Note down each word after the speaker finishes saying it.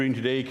Reading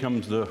today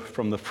comes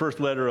from the first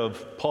letter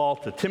of Paul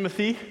to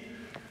Timothy.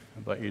 I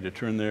invite you to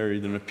turn there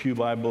either in a Pew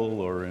Bible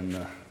or in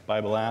the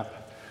Bible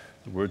app.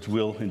 The words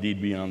will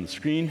indeed be on the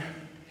screen.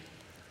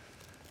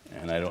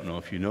 And I don't know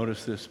if you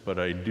notice this, but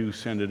I do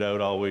send it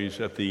out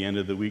always at the end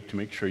of the week to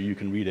make sure you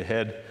can read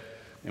ahead.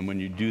 And when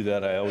you do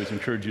that, I always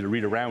encourage you to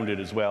read around it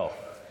as well.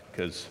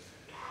 Because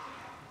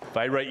if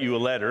I write you a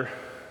letter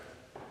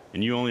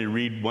and you only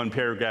read one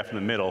paragraph in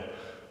the middle,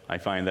 I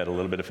find that a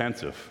little bit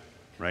offensive.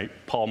 Right?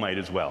 Paul might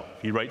as well.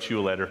 He writes you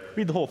a letter.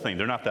 Read the whole thing.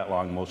 They're not that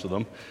long, most of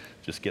them.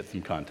 Just get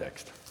some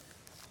context.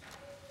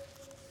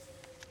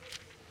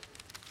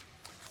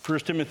 1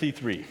 Timothy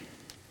 3.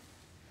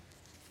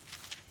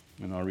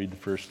 And I'll read the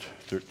first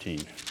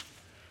 13.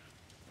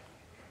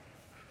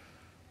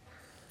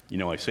 You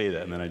know I say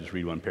that, and then I just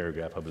read one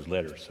paragraph of his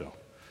letter, so.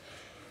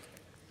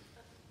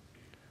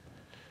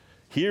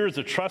 Here is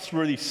a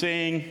trustworthy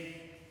saying,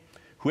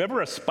 whoever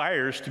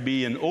aspires to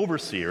be an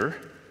overseer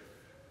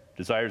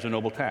desires a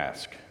noble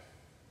task.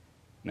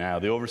 Now,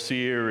 the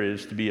overseer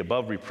is to be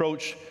above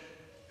reproach,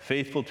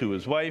 faithful to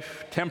his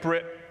wife,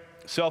 temperate,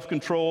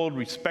 self-controlled,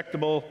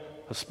 respectable,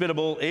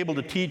 hospitable, able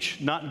to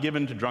teach, not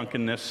given to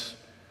drunkenness,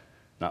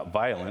 not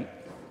violent,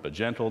 but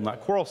gentle,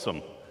 not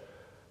quarrelsome,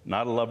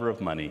 not a lover of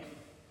money.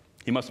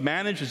 He must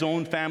manage his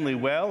own family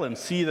well and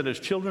see that his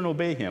children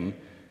obey him,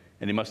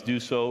 and he must do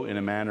so in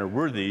a manner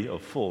worthy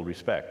of full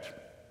respect.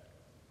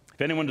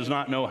 If anyone does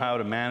not know how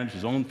to manage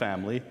his own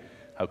family,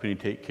 how can he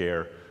take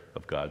care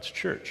of God's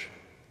church?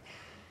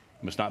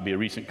 He must not be a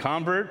recent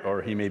convert,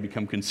 or he may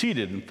become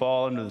conceited and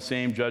fall under the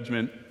same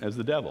judgment as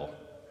the devil.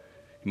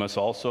 He must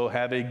also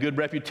have a good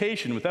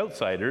reputation with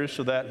outsiders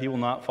so that he will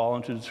not fall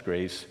into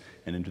disgrace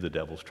and into the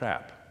devil's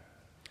trap.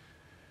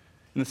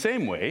 In the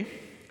same way,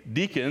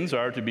 deacons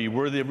are to be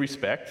worthy of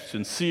respect,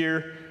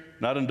 sincere,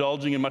 not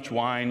indulging in much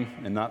wine,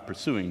 and not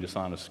pursuing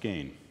dishonest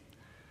gain.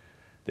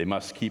 They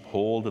must keep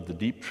hold of the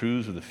deep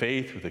truths of the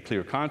faith with a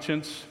clear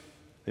conscience.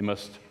 They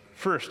must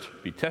first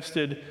be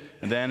tested,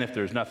 and then, if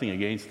there's nothing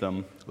against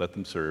them, let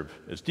them serve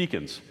as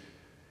deacons.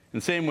 In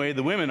the same way,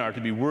 the women are to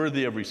be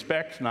worthy of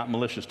respect, not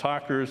malicious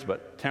talkers,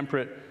 but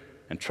temperate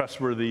and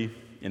trustworthy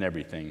in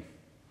everything.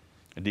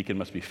 A deacon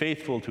must be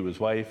faithful to his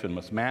wife and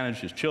must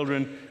manage his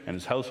children and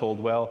his household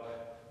well.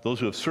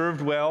 Those who have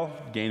served well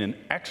gain an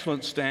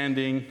excellent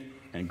standing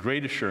and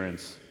great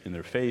assurance in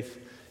their faith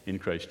in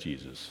Christ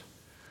Jesus.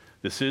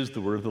 This is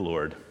the word of the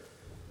Lord.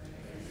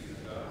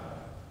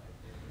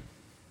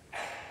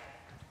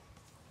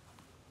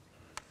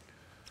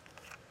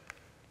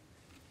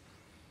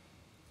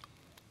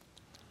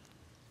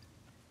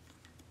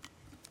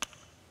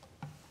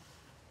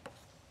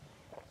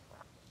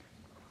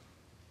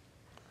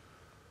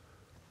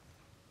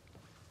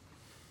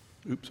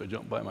 Oops, I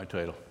jumped by my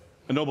title.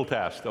 A Noble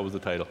Task, that was the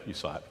title, you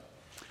saw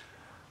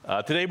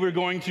it. Today we're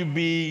going to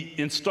be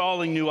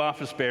installing new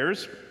office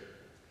bearers,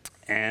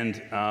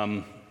 and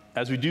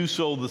as we do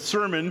so, the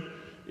sermon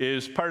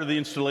is part of the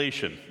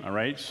installation, all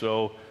right?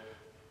 So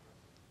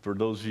for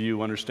those of you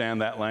who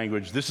understand that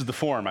language, this is the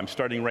form. I'm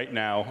starting right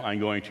now. I'm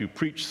going to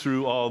preach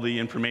through all the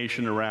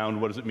information around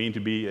what does it mean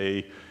to be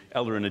an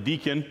elder and a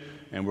deacon,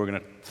 and we're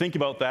going to think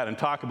about that and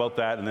talk about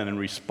that, and then in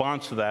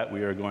response to that,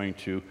 we are going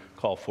to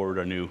call forward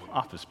our new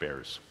office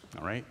bearers,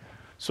 all right?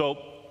 So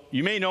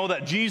you may know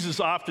that Jesus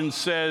often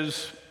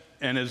says,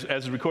 and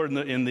as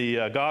recorded in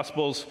the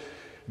Gospels,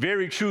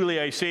 very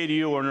truly I say to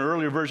you, or in an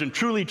earlier version,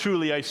 truly,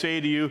 truly I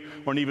say to you,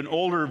 or an even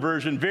older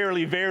version,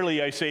 verily,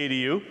 verily I say to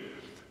you.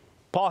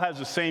 Paul has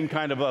the same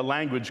kind of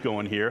language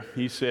going here.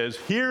 He says,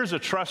 here's a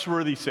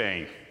trustworthy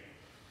saying.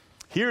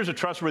 Here's a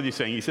trustworthy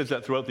saying. He says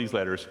that throughout these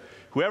letters.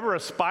 Whoever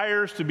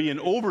aspires to be an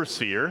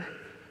overseer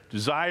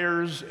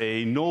desires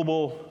a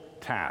noble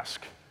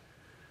task.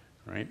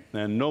 Right?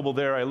 And noble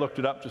there, I looked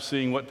it up to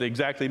seeing what they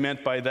exactly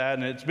meant by that,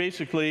 and it's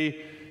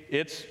basically,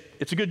 it's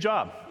a good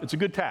job. It's a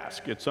good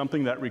task. It's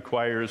something that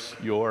requires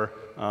your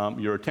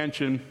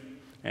attention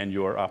and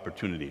your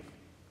opportunity.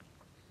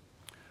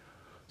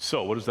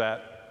 So what does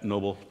that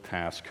noble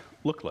task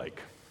look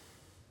like?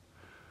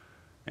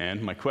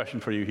 And my question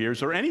for you here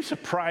is there any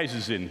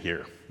surprises in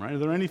here? Right? Are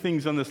there any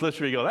things on this list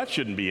where you go, that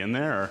shouldn't be in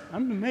there, or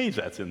I'm amazed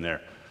that's in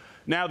there?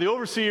 Now, the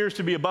overseer is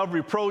to be above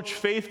reproach,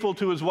 faithful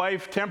to his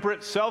wife,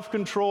 temperate,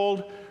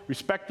 self-controlled,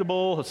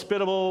 respectable,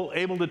 hospitable,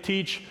 able to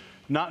teach,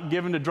 not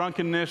given to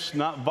drunkenness,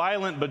 not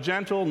violent but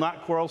gentle,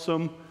 not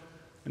quarrelsome,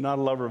 and not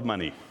a lover of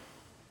money.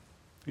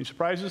 Any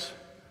surprises?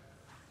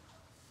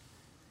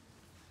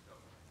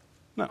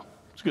 No.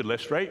 It's a good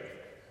list, right?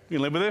 You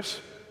can live with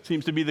this?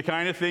 Seems to be the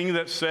kind of thing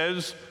that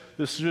says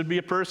this should be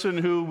a person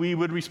who we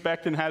would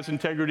respect and has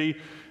integrity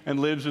and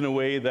lives in a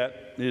way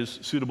that is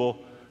suitable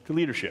to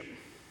leadership.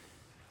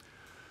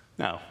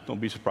 Now, don't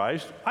be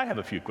surprised. I have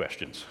a few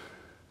questions.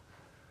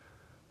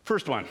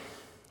 First one,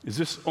 is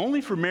this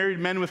only for married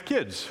men with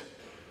kids?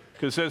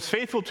 Because it says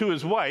faithful to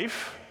his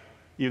wife,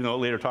 even though it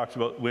later talks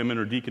about women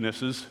or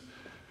deaconesses,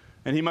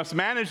 and he must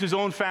manage his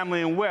own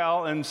family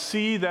well and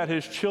see that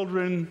his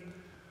children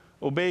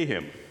obey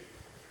him.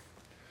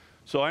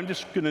 So I'm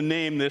just going to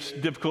name this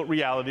difficult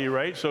reality,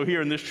 right? So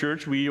here in this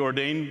church, we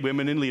ordain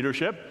women in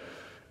leadership.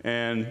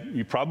 And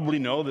you probably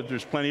know that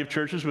there's plenty of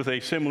churches with a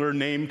similar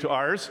name to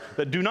ours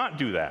that do not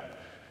do that,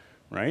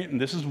 right? And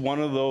this is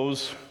one of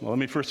those, well, let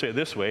me first say it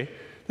this way.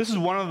 This is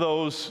one of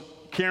those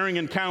caring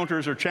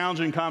encounters or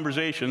challenging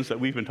conversations that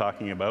we've been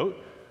talking about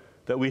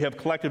that we have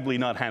collectively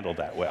not handled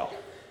that well,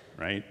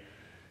 right?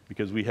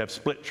 Because we have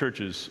split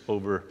churches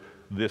over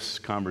this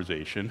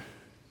conversation.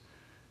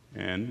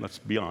 And let's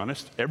be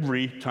honest,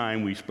 every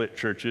time we split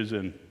churches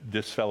and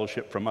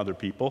disfellowship from other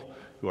people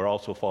who are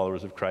also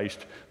followers of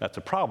Christ, that's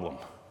a problem,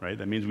 right?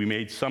 That means we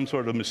made some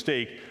sort of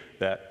mistake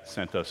that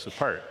sent us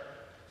apart.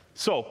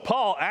 So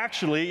Paul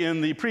actually,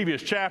 in the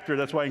previous chapter,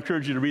 that's why I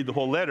encourage you to read the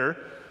whole letter,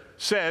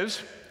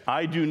 says,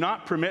 I do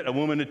not permit a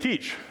woman to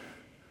teach.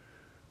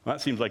 Well,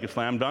 that seems like a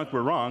slam dunk.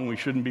 We're wrong. We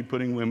shouldn't be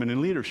putting women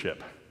in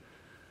leadership,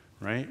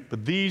 right?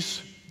 But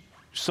these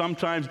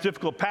sometimes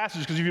difficult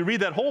passages, because if you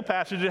read that whole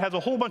passage, it has a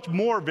whole bunch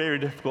more very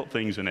difficult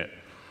things in it.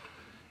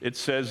 It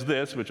says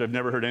this, which I've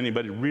never heard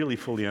anybody really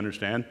fully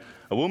understand.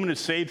 A woman is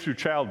saved through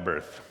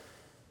childbirth.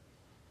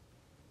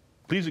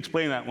 Please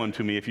explain that one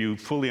to me if you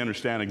fully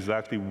understand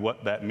exactly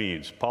what that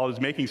means. Paul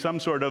is making some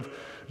sort of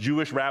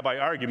Jewish rabbi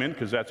argument,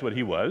 because that's what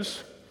he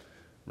was,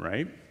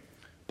 right?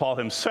 Paul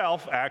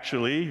himself,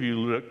 actually, if you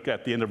look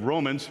at the end of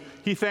Romans,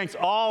 he thanks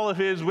all of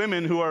his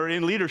women who are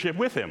in leadership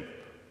with him,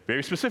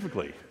 very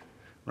specifically,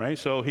 right?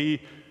 So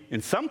he,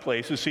 in some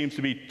places, seems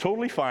to be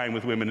totally fine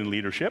with women in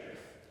leadership.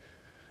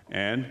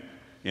 And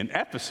in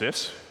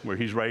Ephesus, where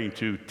he's writing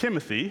to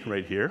Timothy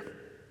right here,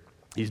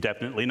 he's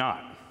definitely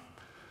not.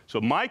 So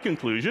my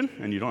conclusion,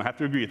 and you don't have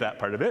to agree with that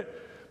part of it,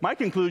 my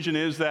conclusion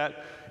is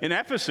that in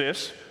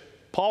Ephesus,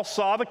 Paul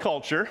saw the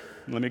culture.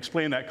 Let me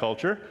explain that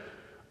culture.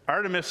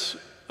 Artemis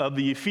of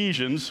the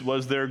Ephesians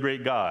was their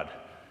great god.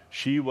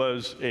 She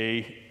was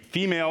a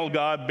female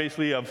god,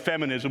 basically of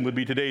feminism would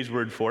be today's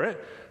word for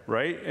it,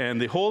 right? And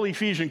the whole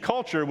Ephesian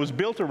culture was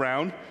built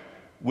around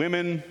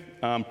women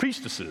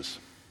priestesses,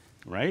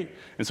 right?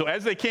 And so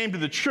as they came to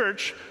the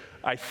church,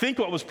 I think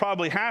what was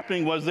probably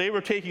happening was they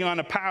were taking on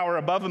a power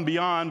above and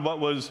beyond what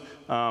was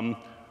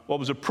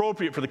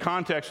appropriate for the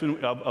context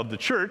of the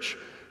church,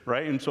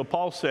 right? And so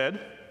Paul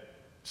said,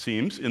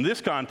 seems, in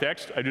this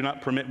context, I do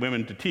not permit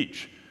women to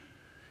teach.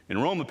 In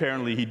Rome,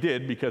 apparently, he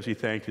did because he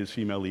thanked his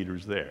female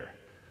leaders there.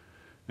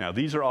 Now,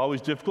 these are always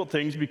difficult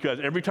things because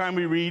every time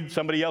we read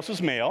somebody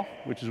else's mail,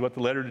 which is what the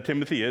letter to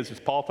Timothy is,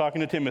 it's Paul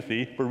talking to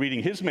Timothy, we're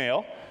reading his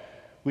mail,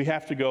 we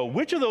have to go,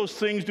 which of those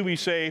things do we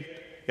say,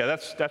 yeah,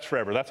 that's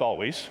forever, that's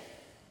always?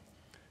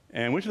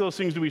 And which of those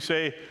things do we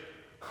say,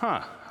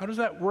 how does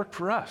that work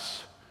for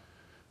us,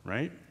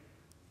 right?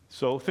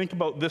 So think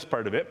about this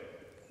part of it.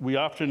 We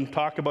often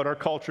talk about our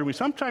culture. We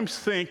sometimes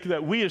think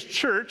that we as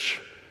church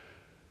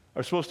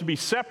are supposed to be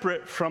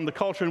separate from the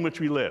culture in which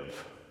we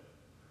live.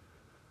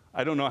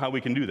 I don't know how we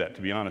can do that,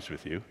 to be honest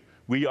with you.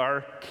 We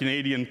are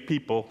Canadian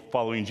people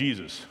following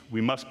Jesus.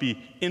 We must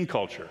be in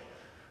culture,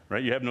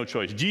 right? You have no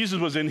choice. Jesus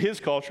was in his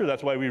culture.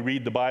 That's why we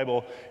read the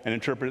Bible and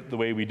interpret it the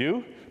way we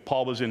do.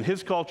 Paul was in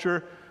his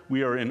culture.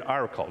 We are in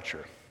our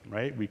culture,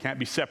 right? We can't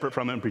be separate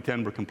from it and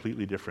pretend we're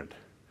completely different.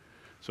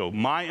 So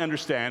my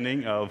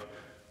understanding of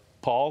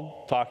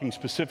Paul talking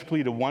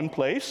specifically to one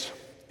place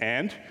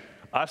and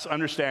us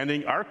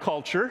understanding our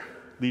culture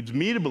leads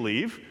me to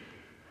believe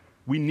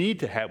we need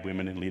to have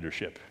women in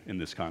leadership in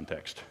this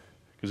context.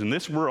 Because in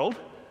this world,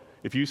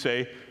 if you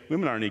say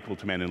women aren't equal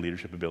to men in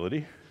leadership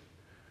ability,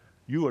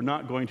 you are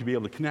not going to be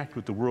able to connect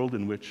with the world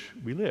in which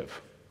we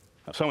live.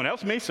 Now, someone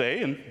else may say,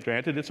 and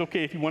granted, it's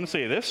okay if you want to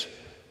say this,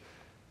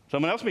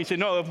 someone else may say,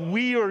 no, if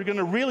we are going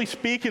to really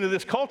speak into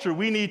this culture,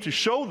 we need to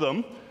show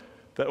them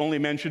that only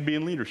men should be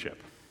in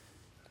leadership.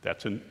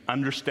 That's an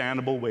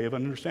understandable way of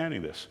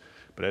understanding this.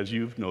 But as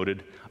you've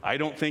noted, I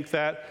don't think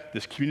that.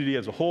 This community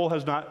as a whole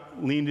has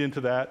not leaned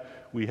into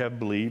that. We have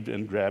believed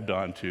and grabbed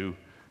onto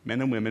men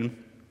and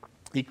women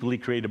equally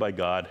created by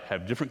God,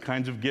 have different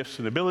kinds of gifts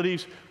and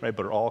abilities, right,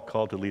 but are all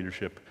called to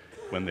leadership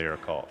when they are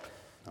called.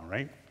 All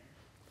right?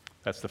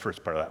 That's the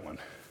first part of that one.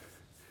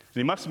 And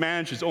he must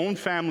manage his own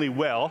family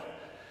well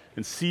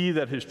and see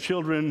that his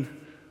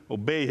children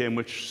obey him,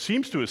 which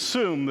seems to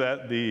assume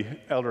that the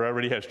elder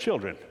already has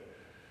children,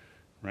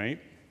 right?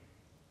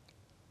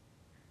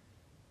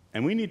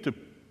 And we need to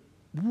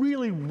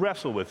really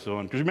wrestle with this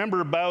one. Because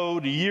remember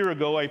about a year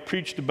ago, I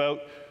preached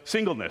about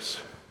singleness.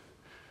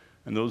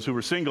 And those who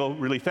were single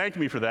really thanked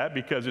me for that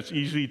because it's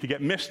easy to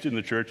get missed in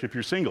the church if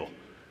you're single,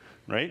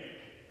 right?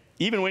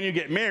 Even when you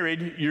get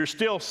married, you're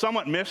still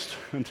somewhat missed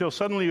until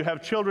suddenly you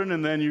have children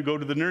and then you go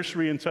to the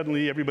nursery and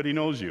suddenly everybody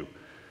knows you,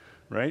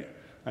 right?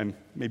 I'm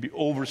maybe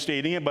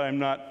overstating it, but I'm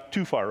not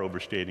too far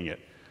overstating it.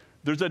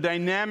 There's a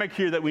dynamic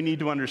here that we need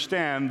to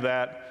understand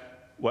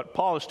that what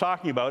Paul is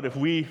talking about, if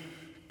we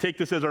take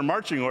this as our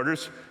marching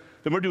orders,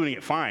 then we're doing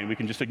it fine. We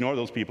can just ignore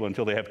those people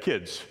until they have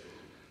kids.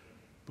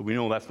 But we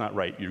know that's not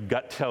right. Your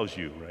gut tells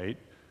you, right?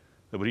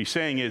 That what he's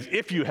saying is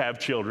if you have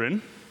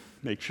children,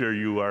 make sure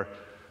you are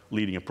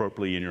leading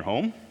appropriately in your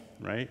home,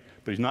 right?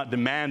 But he's not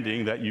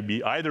demanding that you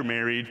be either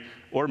married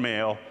or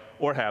male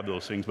or have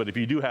those things. But if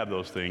you do have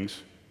those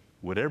things,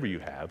 whatever you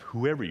have,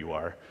 whoever you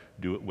are,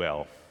 do it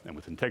well and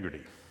with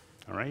integrity,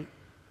 all right?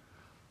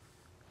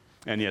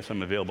 And yes,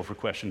 I'm available for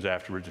questions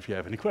afterwards if you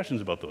have any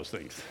questions about those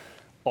things.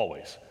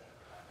 Always.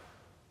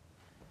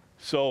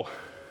 So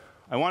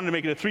I wanted to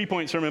make it a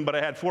 3-point sermon, but I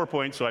had 4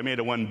 points, so I made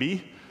a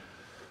 1B.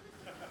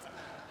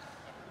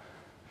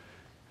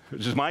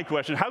 Which is my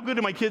question. How good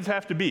do my kids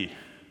have to be?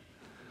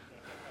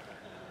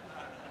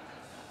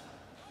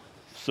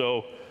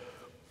 So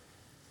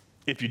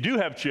if you do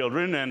have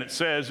children, and it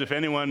says, if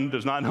anyone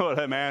does not know how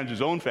to manage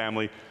his own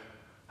family,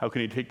 how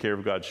can he take care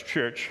of God's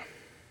church?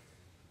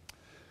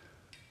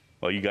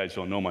 Well, you guys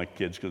don't know my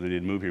kids because they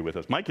didn't move here with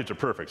us. My kids are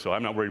perfect, so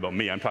I'm not worried about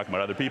me. I'm talking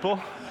about other people.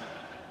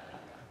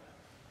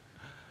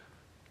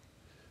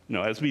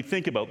 No, as we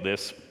think about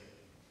this,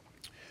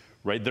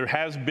 right, there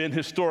has been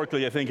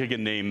historically, I think I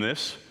can name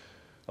this,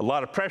 a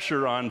lot of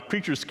pressure on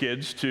preachers'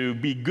 kids to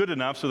be good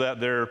enough so that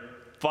their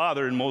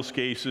father, in most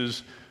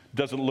cases,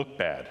 doesn't look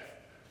bad.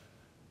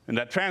 And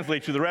that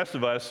translates to the rest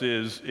of us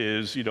is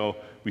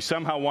we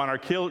somehow want our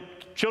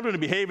children to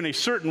behave in a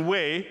certain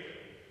way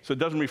so it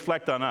doesn't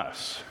reflect on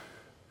us.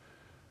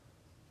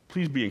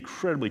 Please be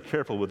incredibly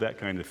careful with that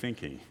kind of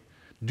thinking.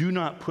 Do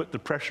not put the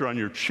pressure on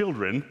your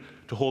children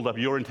to hold up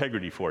your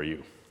integrity for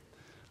you.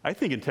 I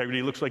think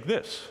integrity looks like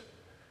this.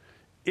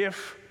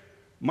 If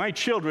my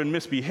children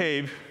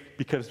misbehave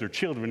because they're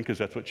children, because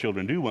that's what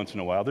children do once in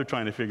a while, they're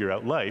trying to figure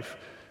out life,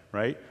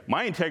 right?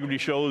 My integrity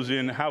shows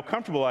in how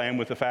comfortable I am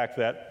with the fact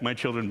that my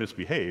children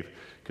misbehave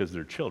because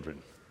they're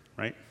children,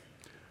 right?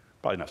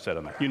 Probably enough said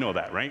on that. You know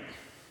that, right?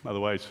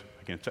 Otherwise,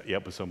 I can set you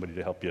up with somebody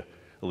to help you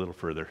a little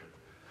further.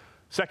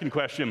 Second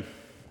question,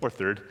 or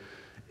third,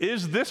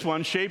 is this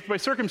one shaped by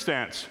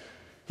circumstance?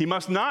 He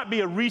must not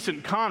be a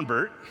recent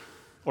convert,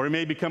 or he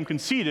may become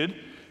conceited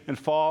and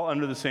fall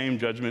under the same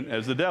judgment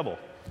as the devil.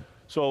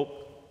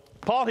 So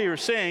Paul here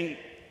is saying,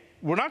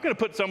 we're not going to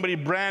put somebody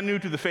brand new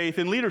to the faith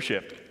in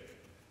leadership.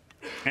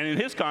 And in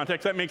his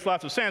context, that makes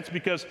lots of sense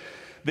because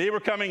they were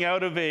coming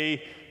out of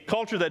a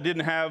culture that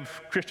didn't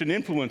have Christian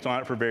influence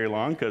on it for very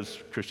long because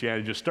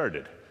Christianity just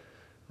started.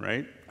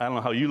 Right? I don't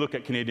know how you look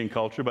at Canadian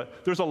culture,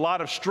 but there's a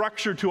lot of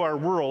structure to our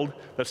world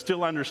that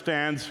still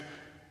understands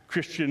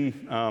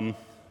Christian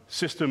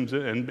systems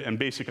and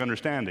basic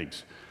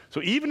understandings.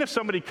 So even if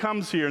somebody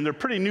comes here and they're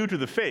pretty new to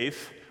the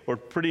faith or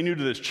pretty new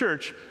to this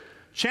church,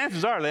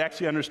 chances are they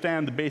actually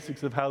understand the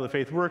basics of how the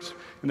faith works,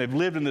 and they've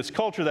lived in this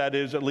culture that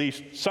is at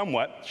least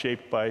somewhat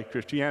shaped by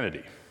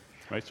Christianity.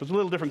 Right? So it's a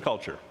little different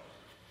culture.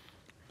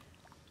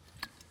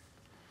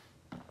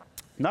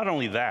 Not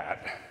only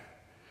that,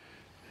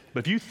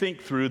 but if you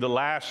think through the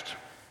last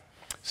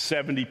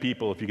 70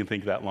 people, if you can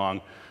think that long,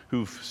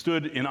 who've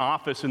stood in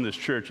office in this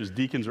church as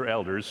deacons or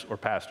elders or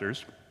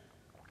pastors,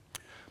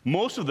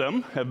 most of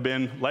them have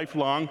been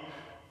lifelong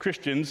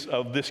Christians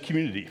of this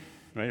community,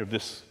 right, of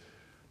this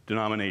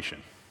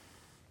denomination.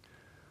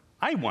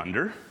 I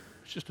wonder,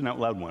 it's just an out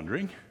loud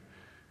wondering,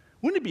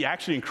 wouldn't it be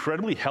actually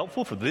incredibly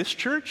helpful for this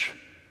church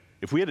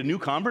if we had a new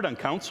convert on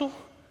council?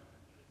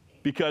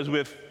 Because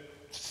with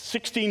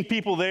 16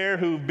 people there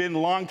who've been a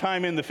long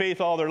time in the faith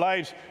all their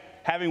lives,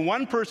 having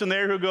one person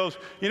there who goes,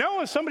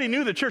 when somebody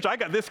knew the church, I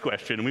got this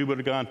question, and we would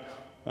have gone,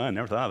 oh, I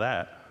never thought of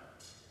that,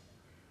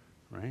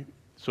 right?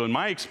 So in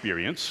my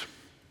experience,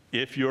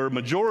 if your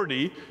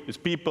majority is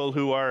people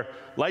who are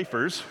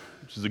lifers,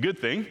 which is a good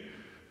thing,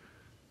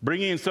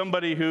 bringing in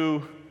somebody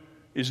who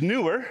is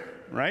newer,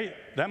 right,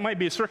 that might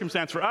be a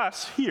circumstance for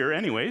us here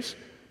anyways,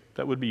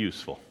 that would be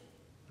useful,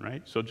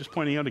 right? So just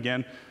pointing out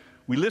again,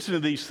 we listen to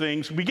these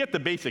things, we get the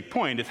basic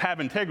point, it's have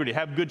integrity,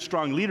 have good,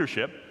 strong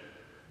leadership,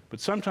 but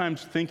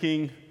sometimes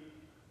thinking,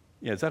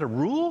 is that a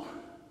rule?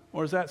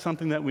 Or is that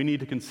something that we need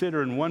to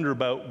consider and wonder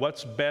about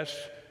what's best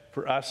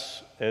for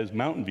us as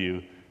Mountain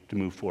View to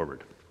move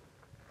forward?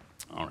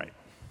 All right.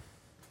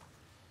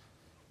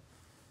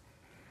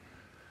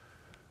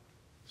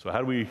 So how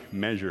do we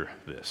measure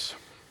this?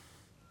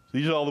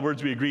 These are all the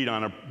words we agreed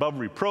on: above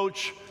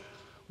reproach,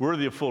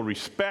 worthy of full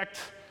respect,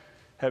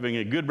 having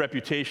a good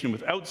reputation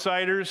with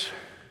outsiders.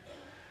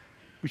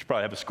 We should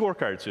probably have a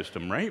scorecard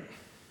system, right?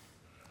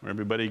 Where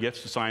everybody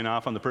gets to sign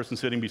off on the person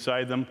sitting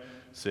beside them.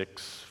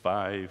 6,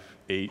 5,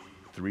 8,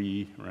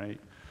 3, right?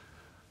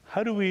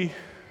 How do we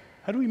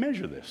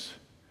measure this?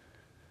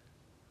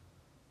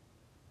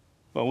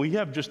 Well, we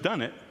have just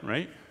done it,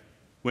 right?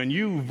 When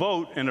you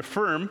vote and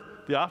affirm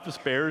the office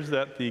bearers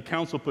that the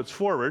council puts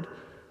forward,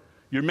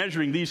 you're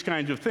measuring these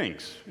kinds of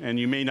things. And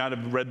you may not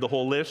have read the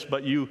whole list,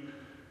 but you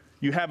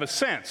have a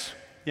sense,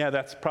 yeah,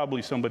 that's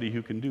probably somebody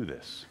who can do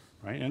this,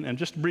 right? And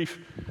just a brief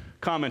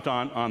comment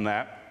on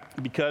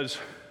that, because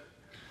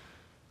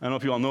I don't know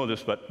if you all know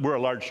this, but we're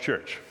a large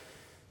church.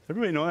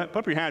 Everybody know that? Put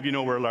up your hand if you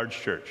know we're a large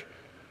church.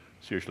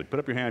 Seriously, put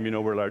up your hand if you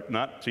know we're a large,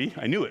 see,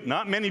 I knew it.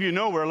 Not many of you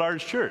know we're a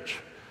large church.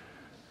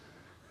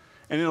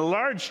 And in a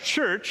large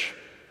church,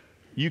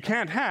 you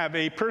can't have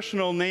a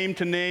personal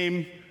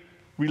name-to-name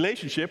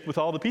relationship with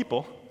all the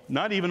people,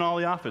 not even all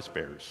the office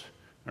bearers.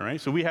 All right,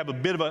 so we have a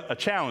bit of a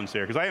challenge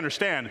there, because I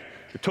understand,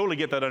 I totally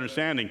get that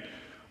understanding.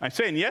 I'm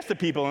saying yes to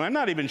people, and I'm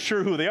not even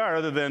sure who they are,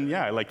 other than,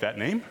 yeah, I like that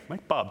name.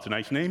 Like Bob's a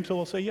nice name, so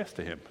I'll say yes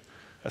to him.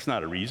 That's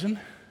not a reason.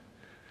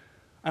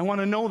 I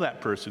want to know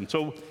that person.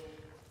 So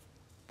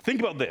Think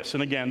about this.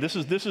 And again, this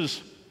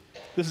is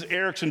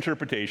Eric's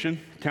interpretation.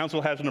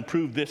 Council hasn't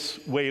approved this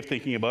way of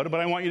thinking about it, but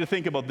I want you to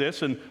think about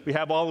this, and we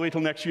have all the way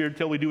till next year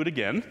until we do it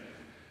again.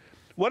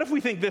 What if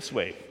we think this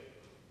way?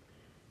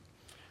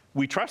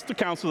 We trust the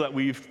council that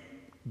we've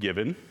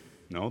given,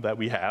 that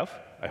we have,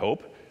 I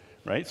hope,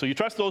 right? So you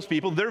trust those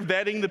people. They're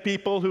vetting the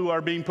people who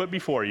are being put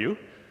before you,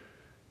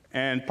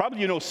 and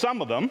probably you know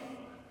some of them.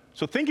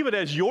 So think of it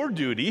as your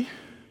duty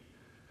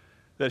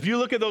that if you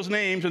look at those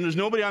names and there's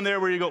nobody on there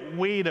where you go,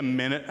 wait a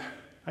minute,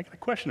 I got a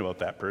question about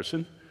that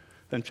person,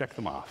 then check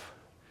them off.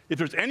 If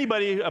there's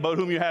anybody about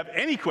whom you have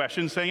any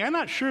questions saying, I'm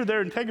not sure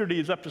their integrity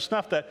is up to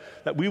snuff that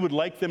we would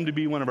like them to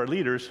be one of our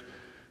leaders,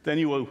 then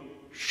you will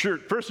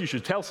first you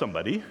should tell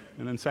somebody,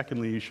 and then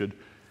secondly you should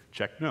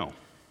check no,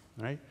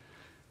 right?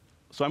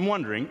 So I'm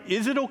wondering,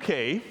 is it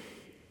okay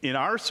in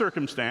our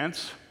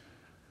circumstance,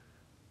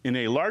 in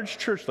a large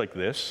church like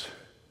this,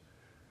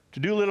 to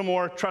do a little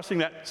more, trusting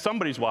that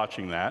somebody's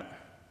watching that?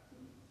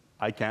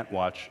 I can't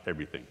watch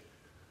everything.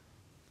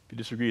 If you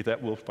disagree with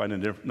that, we'll find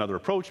another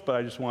approach, but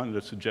I just wanted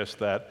to suggest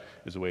that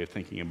as a way of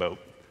thinking about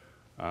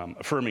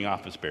affirming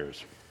office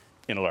bearers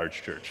in a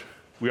large church.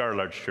 We are a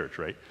large church,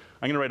 right?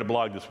 I'm going to write a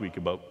blog this week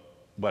about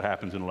what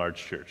happens in a large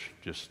church,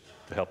 just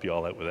to help you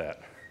all out with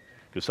that.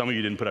 Because some of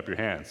you didn't put up your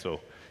hands, so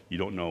you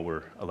don't know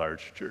we're a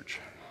large church.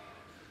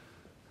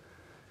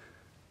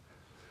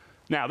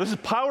 Now, this is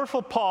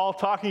powerful Paul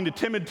talking to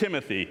timid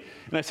Timothy.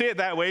 And I say it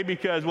that way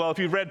because, well, if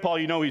you've read Paul,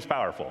 you know he's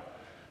powerful,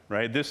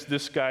 right?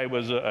 This guy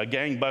was a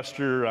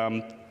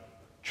gangbuster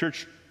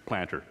church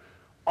planter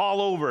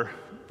all over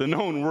the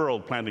known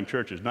world, planting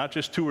churches, not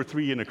just 2 or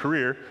 3 in a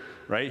career,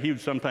 right? He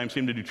would sometimes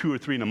seem to do 2 or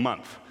 3 in a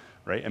month,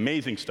 right?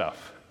 Amazing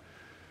stuff.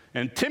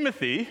 And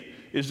Timothy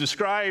is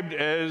described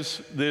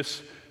as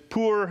this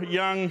poor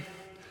young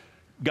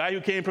guy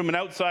who came from an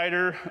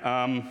outsider.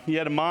 He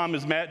had a mom,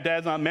 his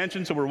dad's not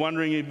mentioned, so we're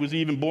wondering if he was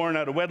even born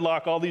out of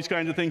wedlock, all these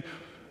kinds of things,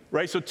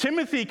 right? So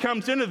Timothy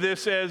comes into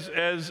this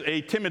as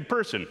a timid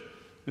person.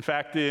 In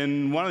fact,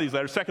 in one of these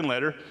letters, second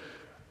letter,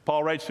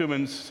 Paul writes to him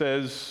and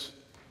says,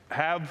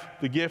 have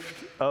the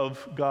gift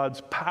of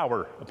God's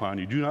power upon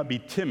you. Do not be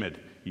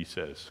timid, he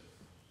says.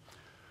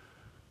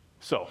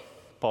 So,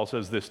 Paul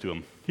says this to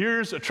him.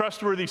 Here's a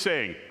trustworthy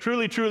saying.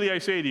 Truly, truly, I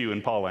say to you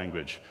in Paul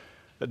language,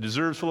 that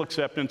deserves full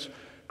acceptance.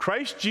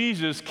 Christ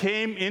Jesus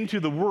came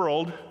into the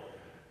world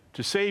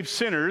to save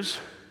sinners,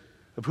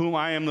 of whom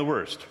I am the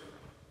worst.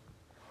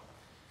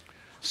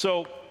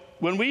 So,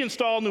 when we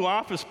install new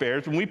office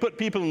bearers, when we put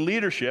people in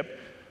leadership,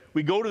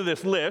 we go to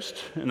this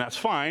list, and that's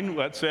fine,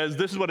 that says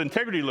this is what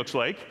integrity looks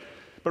like.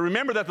 But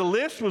remember that the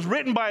list was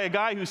written by a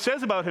guy who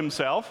says about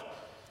himself,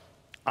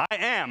 I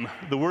am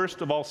the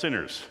worst of all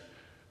sinners.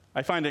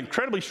 I find it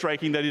incredibly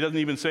striking that he doesn't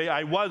even say,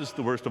 I was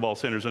the worst of all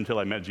sinners until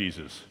I met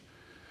Jesus,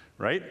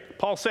 right?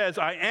 Paul says,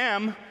 I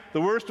am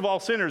the worst of all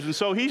sinners. And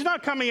so he's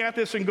not coming at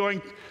this and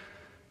going,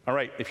 all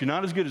right, if you're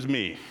not as good as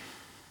me,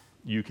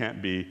 you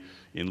can't be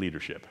in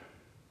leadership,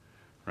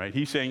 right?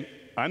 He's saying,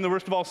 I'm the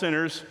worst of all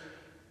sinners,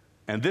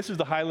 and this is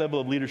the high level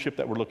of leadership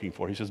that we're looking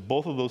for. He says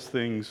both of those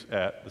things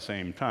at the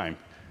same time.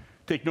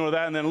 Take note of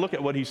that and then look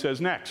at what he says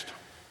next.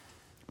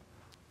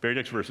 Very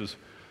next verses.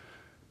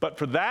 But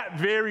for that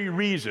very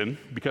reason,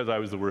 because I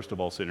was the worst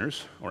of all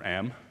sinners, or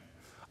am,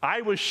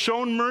 I was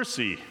shown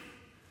mercy,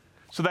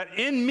 so that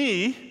in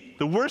me,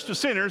 the worst of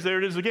sinners, there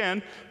it is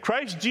again,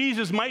 Christ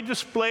Jesus might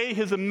display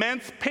his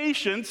immense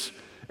patience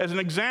as an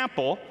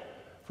example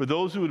for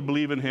those who would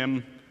believe in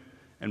him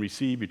and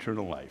receive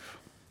eternal life.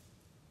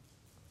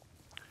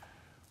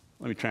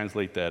 Let me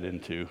translate that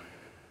into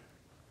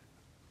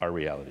our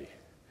reality.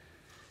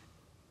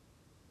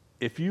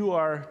 If you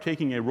are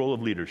taking a role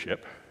of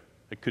leadership,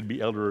 it could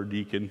be elder or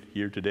deacon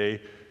here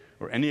today,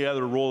 or any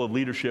other role of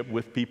leadership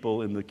with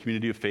people in the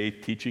community of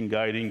faith, teaching,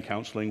 guiding,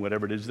 counseling,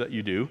 whatever it is that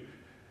you do.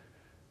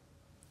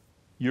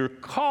 Your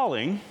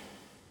calling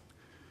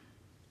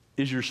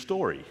is your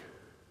story.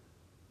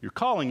 Your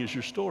calling is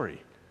your story.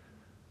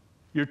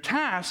 Your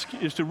task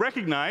is to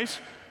recognize,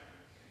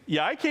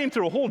 I came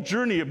through a whole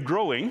journey of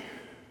growing,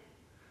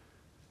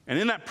 and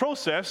in that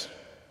process,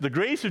 the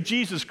grace of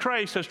Jesus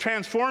Christ has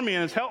transformed me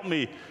and has helped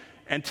me.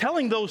 And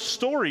telling those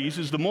stories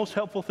is the most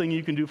helpful thing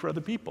you can do for other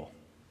people.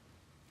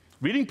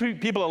 Reading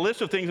people a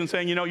list of things and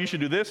saying, you should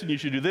do this, and you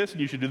should do this,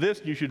 and you should do this,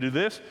 and you should do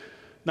this,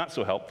 not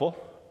so helpful.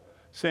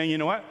 Saying, you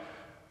know what?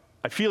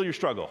 I feel your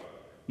struggle.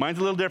 Mine's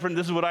a little different.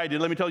 This is what I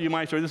did. Let me tell you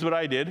my story. This is what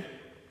I did.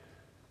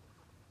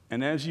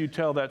 And as you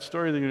tell that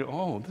story, then you go,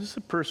 oh, this is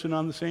a person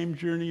on the same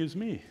journey as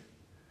me.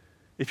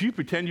 If you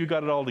pretend you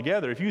got it all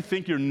together, if you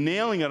think you're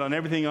nailing it on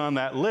everything on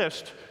that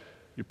list,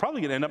 you're probably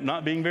going to end up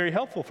not being very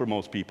helpful for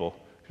most people.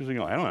 Because you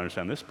go, I don't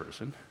understand this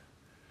person,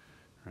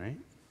 right?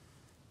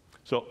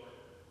 So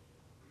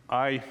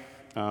I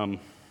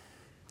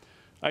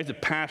as a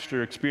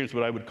pastor, experienced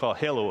what I would call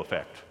halo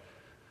effect.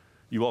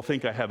 You all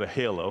think I have a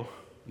halo,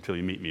 until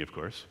you meet me, of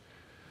course.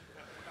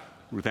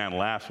 Ruth Ann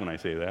laughs when I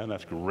say that.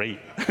 That's great.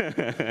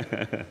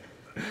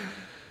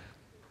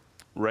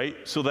 Right?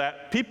 So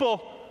that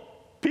people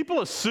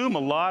People assume a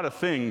lot of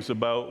things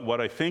about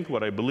what I think,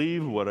 what I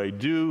believe, what I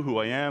do, who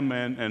I am,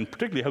 and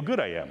particularly how good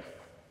I am,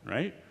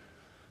 right?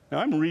 Now,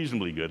 I'm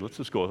reasonably good. Let's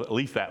just go at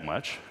least that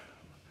much.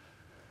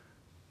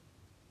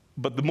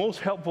 But the most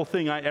helpful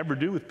thing I ever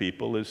do with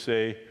people is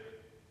say,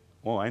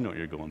 well, I know what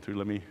you're going through.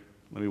 Let me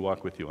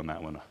walk with you on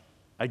that one.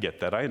 I get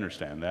that. I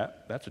understand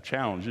that. That's a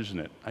challenge, isn't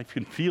it? I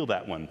can feel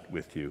that one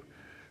with you,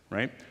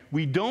 right?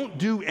 We don't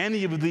do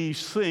any of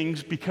these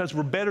things because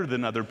we're better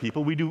than other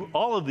people. We do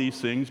all of these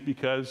things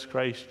because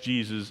Christ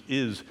Jesus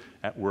is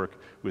at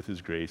work with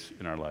his grace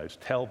in our lives.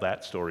 Tell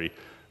that story.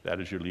 That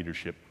is your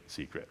leadership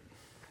secret.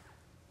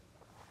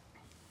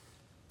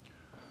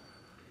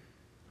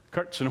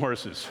 Carts and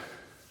horses.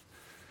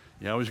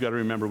 You always got to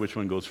remember which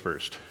one goes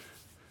first.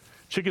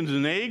 Chickens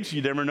and eggs,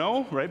 you never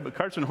know, right? But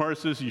carts and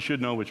horses, you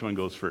should know which one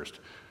goes first.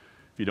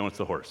 If you don't, it's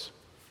the horse.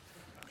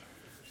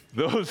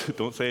 Those,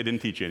 don't say I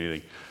didn't teach you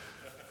anything.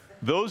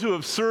 Those who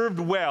have served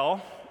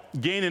well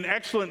gain an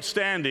excellent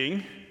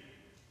standing.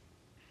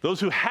 Those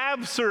who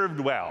have served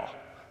well,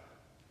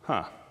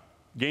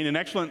 gain an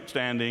excellent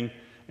standing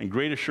and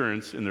great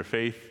assurance in their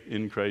faith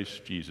in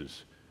Christ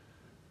Jesus.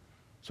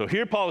 So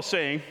here Paul is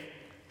saying,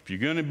 if you're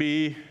going to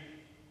be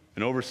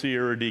an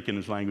overseer or a deacon,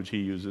 is language he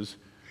uses,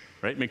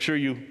 right? Make sure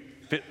you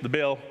fit the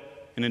bill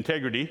in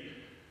integrity.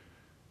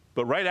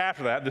 But right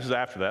after that, this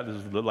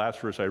is the last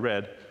verse I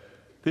read,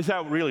 this is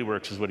how it really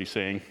works, is what he's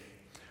saying.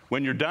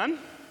 When you're done,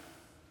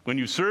 when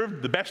you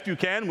served the best you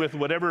can with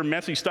whatever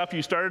messy stuff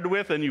you started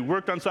with, and you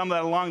worked on some of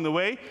that along the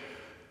way,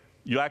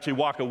 you actually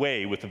walk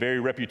away with the very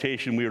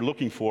reputation we were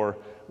looking for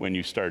when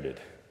you started,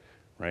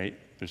 right?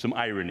 There's some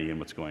irony in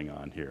what's going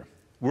on here.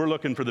 We're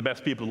looking for the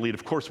best people to lead.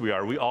 Of course we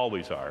are. We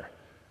always are.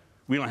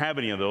 We don't have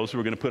any of those, so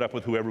we're going to put up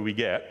with whoever we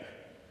get,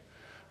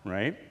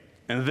 right?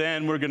 And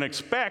then we're going to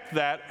expect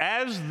that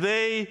as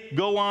they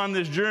go on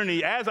this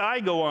journey, as I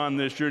go on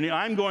this journey,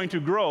 I'm going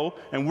to grow,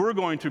 and we're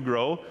going to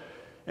grow,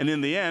 and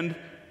in the end,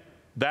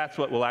 that's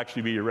what will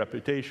actually be your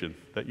reputation,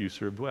 that you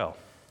served well,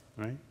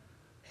 right?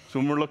 So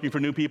when we're looking for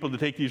new people to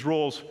take these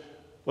roles,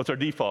 what's our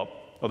default?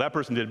 Well, that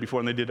person did it before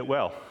and they did it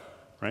well,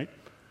 right?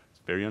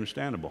 It's very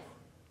understandable.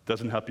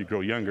 Doesn't help you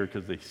grow younger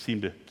because they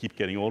seem to keep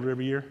getting older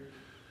every year.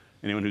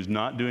 Anyone who's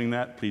not doing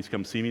that, please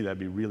come see me. That'd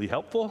be really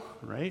helpful,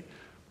 right?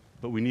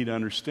 But we need to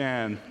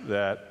understand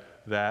that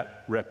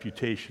that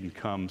reputation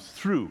comes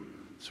through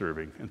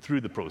serving and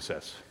through the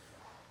process.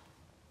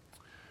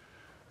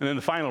 And then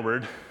the final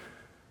word,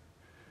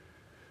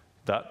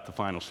 not the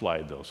final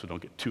slide though, so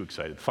don't get too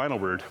excited. The final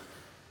word,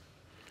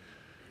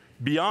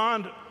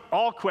 beyond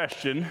all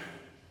question,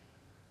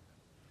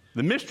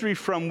 the mystery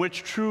from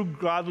which true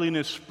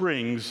godliness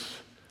springs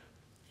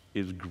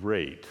is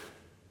great.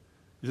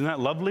 Isn't that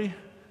lovely?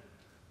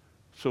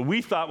 So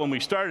we thought when we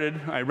started,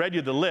 I read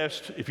you the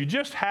list, if you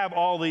just have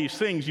all these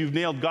things, you've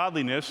nailed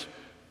godliness.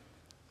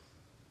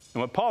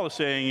 And what Paul is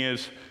saying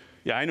is,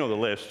 yeah, I know the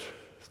list.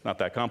 It's not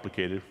that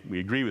complicated. We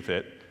agree with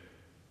it.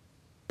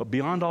 But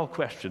beyond all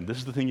question, this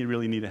is the thing you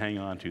really need to hang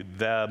on to.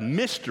 The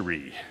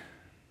mystery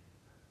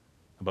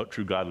about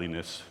true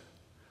godliness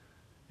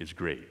is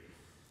great.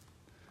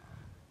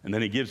 And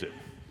then he gives it.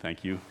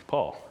 Thank you,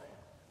 Paul.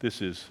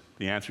 This is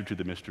the answer to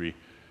the mystery.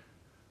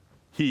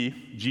 He,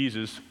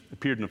 Jesus,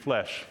 appeared in the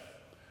flesh.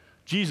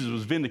 Jesus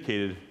was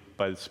vindicated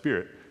by the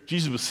Spirit.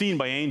 Jesus was seen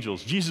by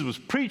angels. Jesus was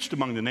preached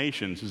among the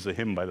nations, is a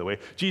hymn, by the way.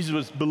 Jesus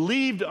was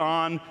believed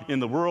on in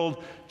the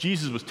world.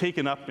 Jesus was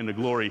taken up into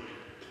glory.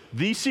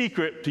 The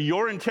secret to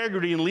your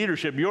integrity in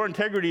leadership, your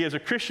integrity as a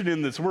Christian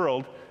in this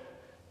world,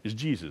 is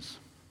Jesus.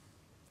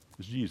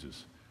 Is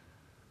Jesus.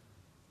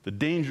 The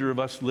danger of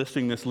us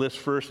listing this list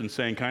first and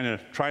saying kind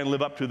of try and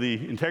live up to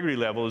the integrity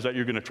level is that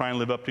you're going to try and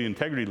live up to the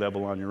integrity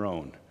level on your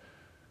own.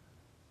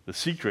 The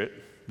secret,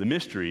 the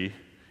mystery,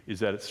 is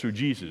that it's through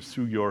Jesus,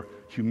 through your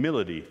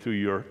humility, through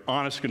your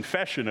honest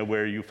confession of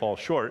where you fall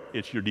short.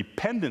 It's your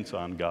dependence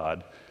on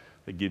God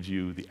that gives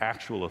you the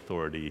actual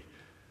authority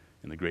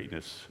in the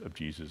greatness of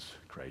Jesus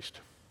Christ.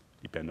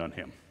 Depend on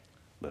him.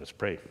 Let us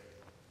pray.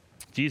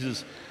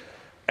 Jesus,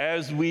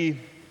 as we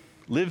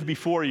live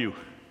before you,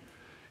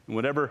 in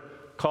whatever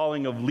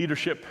calling of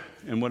leadership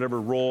and whatever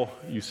role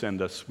you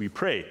send us, we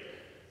pray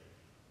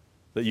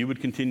that you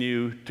would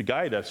continue to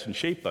guide us and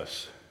shape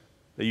us,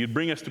 that you'd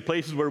bring us to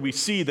places where we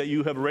see that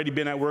you have already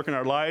been at work in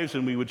our lives,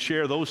 and we would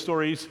share those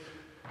stories,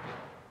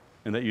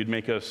 and that you'd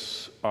make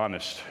us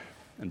honest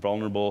and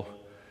vulnerable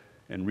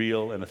and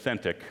real and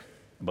authentic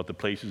about the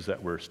places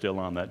that we're still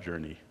on that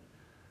journey.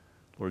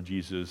 Lord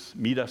Jesus,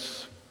 meet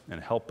us and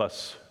help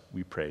us,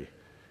 we pray.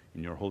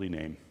 In your holy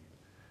name,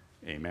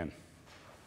 amen.